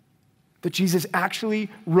 That Jesus actually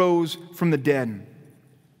rose from the dead.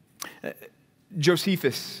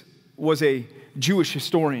 Josephus was a Jewish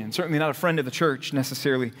historian, certainly not a friend of the church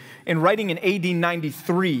necessarily. And writing in AD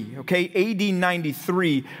 93, AD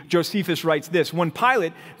 93, Josephus writes this: when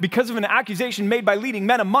Pilate, because of an accusation made by leading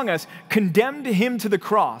men among us, condemned him to the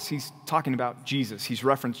cross. He's talking about Jesus. He's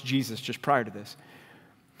referenced Jesus just prior to this.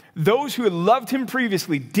 Those who had loved him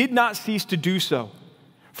previously did not cease to do so,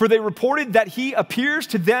 for they reported that he appears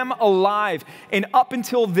to them alive. And up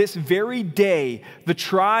until this very day, the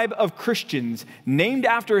tribe of Christians named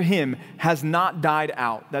after him has not died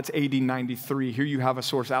out. That's AD 93. Here you have a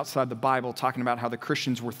source outside the Bible talking about how the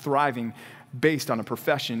Christians were thriving based on a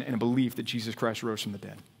profession and a belief that Jesus Christ rose from the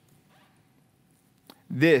dead.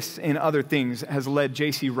 This and other things has led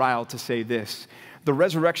J.C. Ryle to say this: the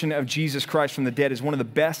resurrection of Jesus Christ from the dead is one of the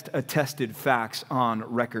best attested facts on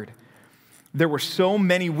record. There were so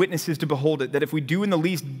many witnesses to behold it that if we do in the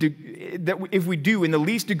least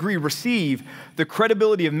degree receive the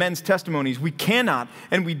credibility of men's testimonies, we cannot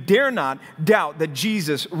and we dare not doubt that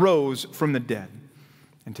Jesus rose from the dead.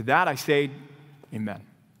 And to that I say, amen.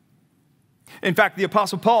 In fact, the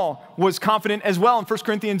Apostle Paul was confident as well in 1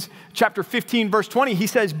 Corinthians chapter 15, verse 20. He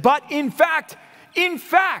says, but in fact,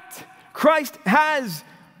 Christ has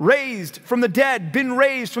raised from the dead, been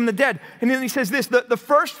raised from the dead. And then he says this, the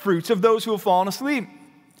first fruits of those who have fallen asleep.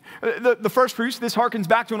 The first fruits, this harkens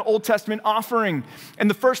back to an Old Testament offering. And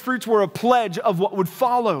the first fruits were a pledge of what would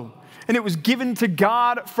follow. And it was given to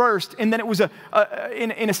God first. And then it was,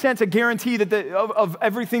 in a sense, a guarantee that of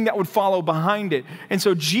everything that would follow behind it. And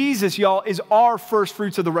so Jesus, y'all, is our first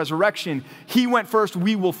fruits of the resurrection. He went first,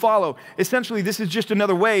 we will follow. Essentially, this is just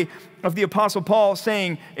another way of the Apostle Paul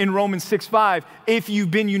saying in Romans 6:5, if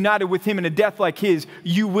you've been united with him in a death like his,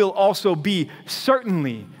 you will also be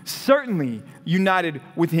certainly united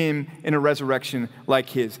with him in a resurrection like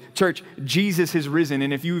his. Church, Jesus is risen,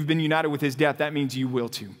 and if you've been united with his death, that means you will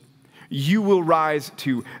too. You will rise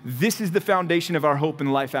too. This is the foundation of our hope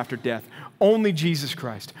in life after death. Only Jesus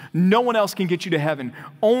Christ. No one else can get you to heaven.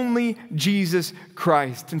 Only Jesus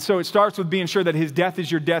Christ. And so it starts with being sure that his death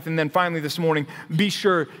is your death. And then finally this morning, be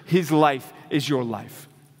sure his life is your life.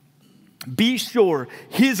 Be sure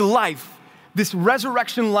his life, this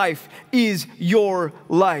resurrection life, is your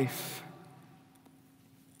life.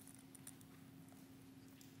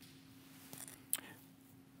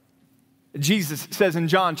 Jesus says in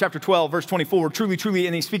John chapter 12, verse 24, truly, truly,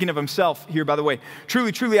 and he's speaking of himself here, by the way,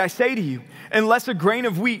 truly, truly, I say to you, unless a grain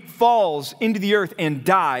of wheat falls into the earth and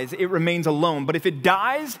dies, it remains alone. But if it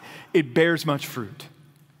dies, it bears much fruit.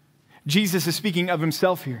 Jesus is speaking of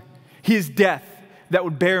himself here. His death that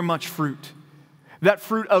would bear much fruit. That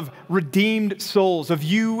fruit of redeemed souls, of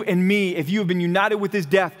you and me. If you have been united with his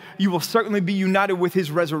death, you will certainly be united with his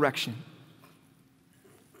resurrection.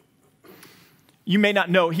 You may not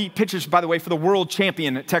know, he pitches, by the way, for the world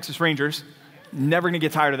champion at Texas Rangers. Never going to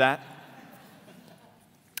get tired of that.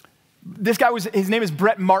 This guy his name is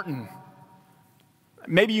Brett Martin.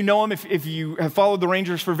 Maybe you know him if you have followed the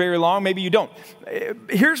Rangers for very long. Maybe you don't.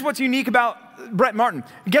 Here's what's unique about Brett Martin.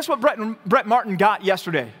 Guess what Brett Martin got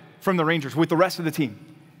yesterday from the Rangers with the rest of the team?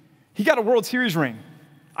 He got a World Series ring.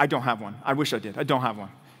 I don't have one. I wish I did. I don't have one.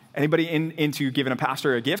 Anybody into giving a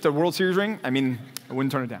pastor a gift, a World Series ring? I mean, I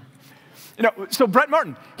wouldn't turn it down. So Brett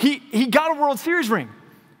Martin, he got a World Series ring.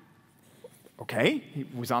 Okay, he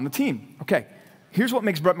was on the team. Okay, here's what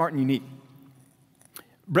makes Brett Martin unique.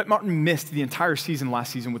 Brett Martin missed the entire season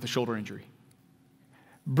last season with a shoulder injury.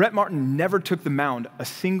 Brett Martin never took the mound a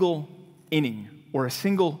single inning or a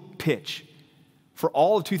single pitch for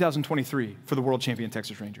all of 2023 for the world champion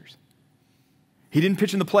Texas Rangers. He didn't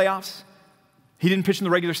pitch in the playoffs. He didn't pitch in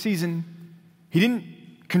the regular season. He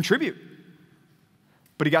didn't contribute,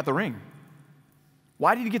 but he got the ring.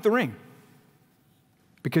 Why did he get the ring?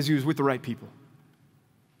 Because he was with the right people.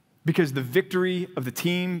 Because the victory of the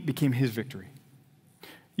team became his victory.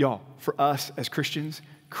 Y'all, for us as Christians,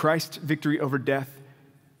 Christ's victory over death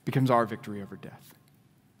becomes our victory over death.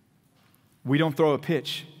 We don't throw a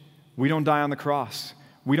pitch. We don't die on the cross.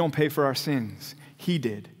 We don't pay for our sins. He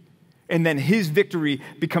did. And then his victory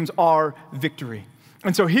becomes our victory.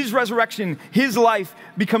 And so his resurrection, his life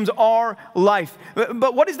becomes our life.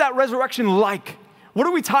 But what is that resurrection like? What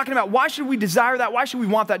are we talking about? Why should we desire that? Why should we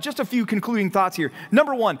want that? Just a few concluding thoughts here.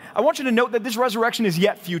 Number one, I want you to note that this resurrection is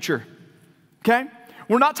yet future. Okay?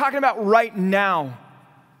 We're not talking about right now.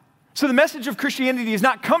 So the message of Christianity is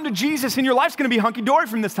not come to Jesus and your life's going to be hunky-dory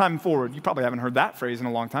from this time forward. You probably haven't heard that phrase in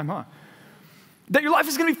a long time, huh? That your life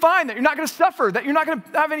is going to be fine, that you're not going to suffer, that you're not going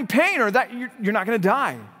to have any pain, or that you're not going to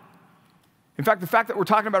die. In fact, the fact that we're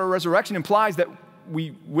talking about a resurrection implies that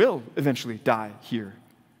we will eventually die here.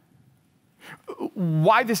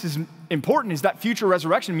 Why this is important is that future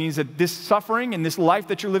resurrection means that this suffering and this life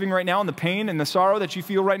that you're living right now and the pain and the sorrow that you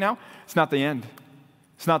feel right now, it's not the end.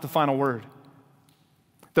 It's not the final word.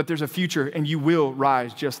 That there's a future and you will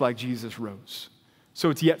rise just like Jesus rose. So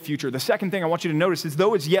it's yet future. The second thing I want you to notice is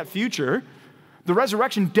though it's yet future, the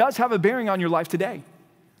resurrection does have a bearing on your life today.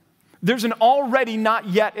 There's an already not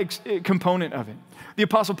yet component of it. The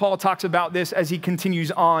Apostle Paul talks about this as he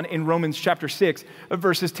continues on in Romans chapter 6,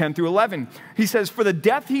 verses 10 through 11. He says, for the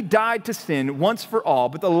death he died to sin once for all,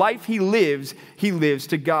 but the life he lives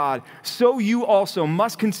to God. So you also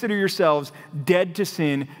must consider yourselves dead to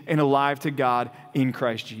sin and alive to God in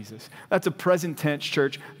Christ Jesus. That's a present tense,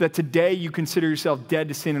 church, that today you consider yourself dead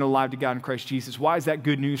to sin and alive to God in Christ Jesus. Why is that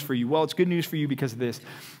good news for you? Well, it's good news for you because of this.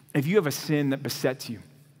 If you have a sin that besets you,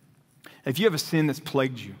 if you have a sin that's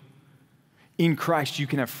plagued you, in Christ, you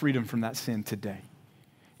can have freedom from that sin today.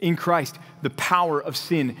 In Christ, the power of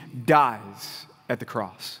sin dies at the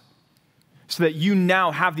cross so that you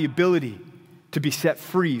now have the ability to be set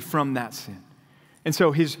free from that sin. And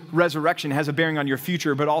so his resurrection has a bearing on your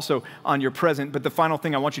future, but also on your present. But the final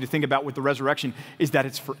thing I want you to think about with the resurrection is that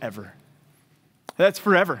it's forever. That's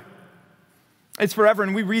forever. It's forever,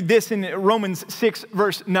 and we read this in Romans 6,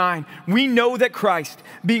 verse 9. We know that Christ,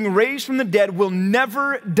 being raised from the dead, will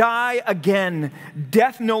never die again.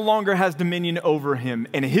 Death no longer has dominion over him,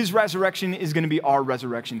 and his resurrection is going to be our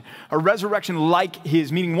resurrection. A resurrection like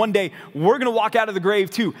his, meaning one day we're going to walk out of the grave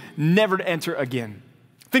too, never to enter again.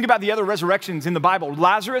 Think about the other resurrections in the Bible.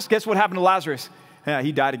 Lazarus, guess what happened to Lazarus? Yeah,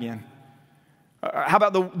 he died again. How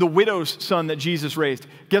about the widow's son that Jesus raised?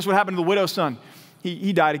 Guess what happened to the widow's son?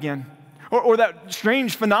 He died again. Or that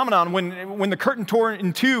strange phenomenon when the curtain tore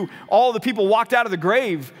in two, all the people walked out of the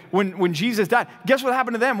grave when Jesus died. Guess what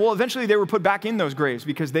happened to them? Well, eventually they were put back in those graves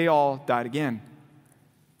because they all died again.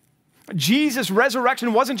 Jesus'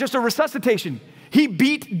 resurrection wasn't just a resuscitation. He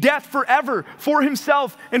beat death forever for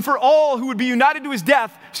himself and for all who would be united to his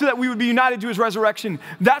death so that we would be united to his resurrection.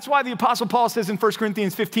 That's why the Apostle Paul says in 1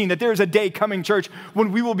 Corinthians 15 that there is a day coming, church,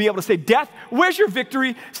 when we will be able to say, death, where's your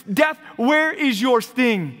victory? Death, where is your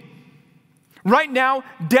sting? Right now,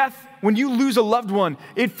 death, when you lose a loved one,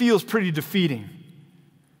 it feels pretty defeating.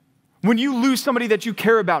 When you lose somebody that you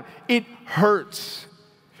care about, it hurts.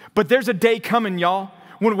 But there's a day coming, y'all,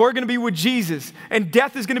 when we're going to be with Jesus, and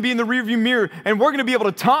death is going to be in the rearview mirror, and we're going to be able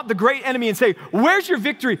to taunt the great enemy and say, where's your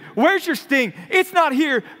victory? Where's your sting? It's not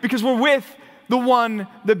here because we're with the one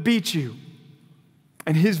that beat you.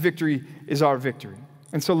 And his victory is our victory.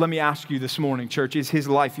 And so let me ask you this morning, church, is his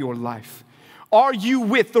life your life? Are you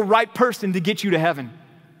with the right person to get you to heaven?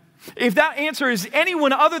 If that answer is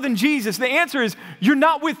anyone other than Jesus, the answer is you're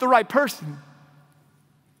not with the right person.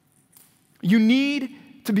 You need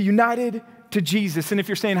to be united to Jesus. And if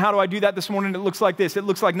you're saying, how do I do that this morning? It looks like this. It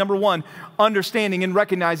looks like, number one, understanding and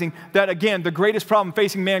recognizing that, again, the greatest problem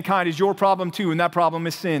facing mankind is your problem too, and that problem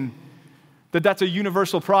is sin. That's a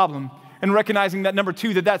universal problem. and recognizing that, number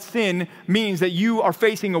two, that sin means that you are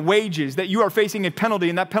facing a wages, that you are facing a penalty,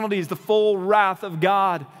 and that penalty is the full wrath of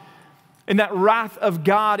God. And that wrath of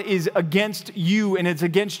God is against you, and it's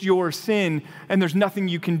against your sin, and there's nothing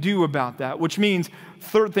you can do about that. Which means,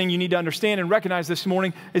 third thing you need to understand and recognize this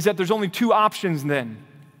morning is that there's only two options then.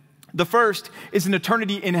 The first is an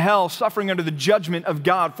eternity in hell, suffering under the judgment of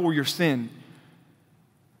God for your sin.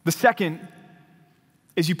 The second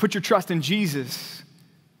is you put your trust in Jesus,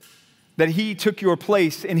 that he took your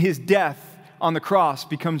place, and his death on the cross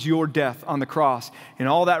becomes your death on the cross. And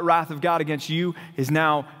all that wrath of God against you is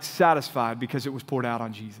now satisfied because it was poured out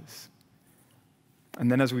on Jesus.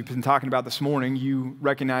 And then, as we've been talking about this morning, you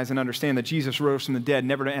recognize and understand that Jesus rose from the dead,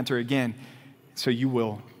 never to enter again. So you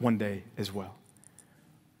will one day as well.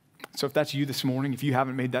 So if that's you this morning, if you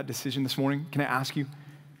haven't made that decision this morning, can I ask you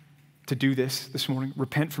to do this morning?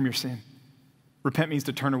 Repent from your sin. Repent means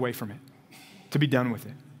to turn away from it, to be done with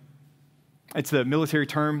it. It's the military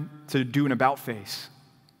term to do an about face.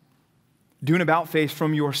 Do an about face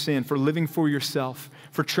from your sin, for living for yourself,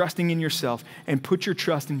 for trusting in yourself, and put your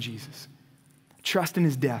trust in Jesus. Trust in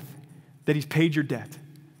his death, that he's paid your debt,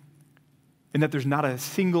 and that there's not a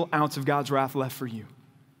single ounce of God's wrath left for you.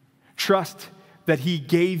 Trust that he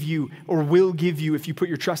gave you, or will give you if you put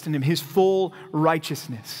your trust in him, his full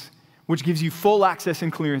righteousness, which gives you full access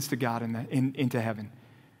and clearance to God into heaven.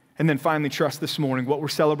 And then finally, trust this morning, what we're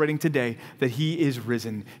celebrating today, that he is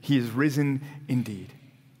risen. He is risen indeed.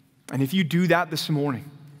 And if you do that this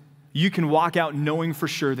morning, you can walk out knowing for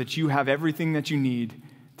sure that you have everything that you need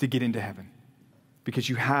to get into heaven, because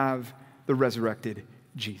you have the resurrected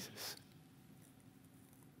Jesus.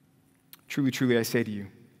 Truly, truly, I say to you,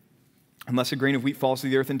 unless a grain of wheat falls to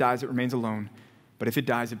the earth and dies, it remains alone. But if it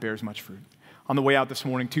dies, it bears much fruit. On the way out this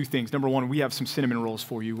morning, two things. Number one, we have some cinnamon rolls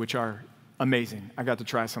for you, which are amazing. I got to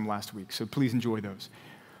try some last week, so please enjoy those.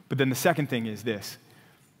 But then the second thing is this.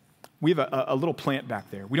 We have a little plant back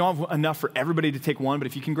there. We don't have enough for everybody to take one, but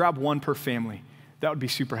if you can grab one per family, that would be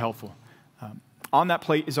super helpful. On that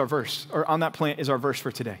plate is our verse, or on that plant is our verse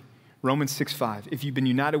for today. Romans 6:5. If you've been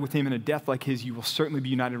united with him in a death like his, you will certainly be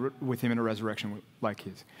united with him in a resurrection like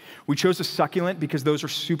his. We chose a succulent because those are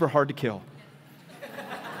super hard to kill.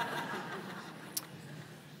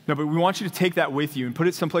 No, but we want you to take that with you and put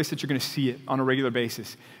it someplace that you're going to see it on a regular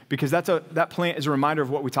basis, because that plant is a reminder of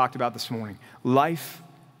what we talked about this morning. Life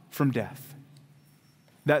from death.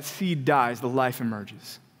 That seed dies, the life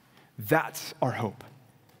emerges. That's our hope.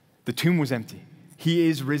 The tomb was empty. He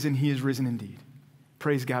is risen indeed.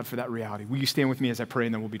 Praise God for that reality. Will you stand with me as I pray,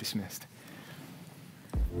 and then we'll be dismissed.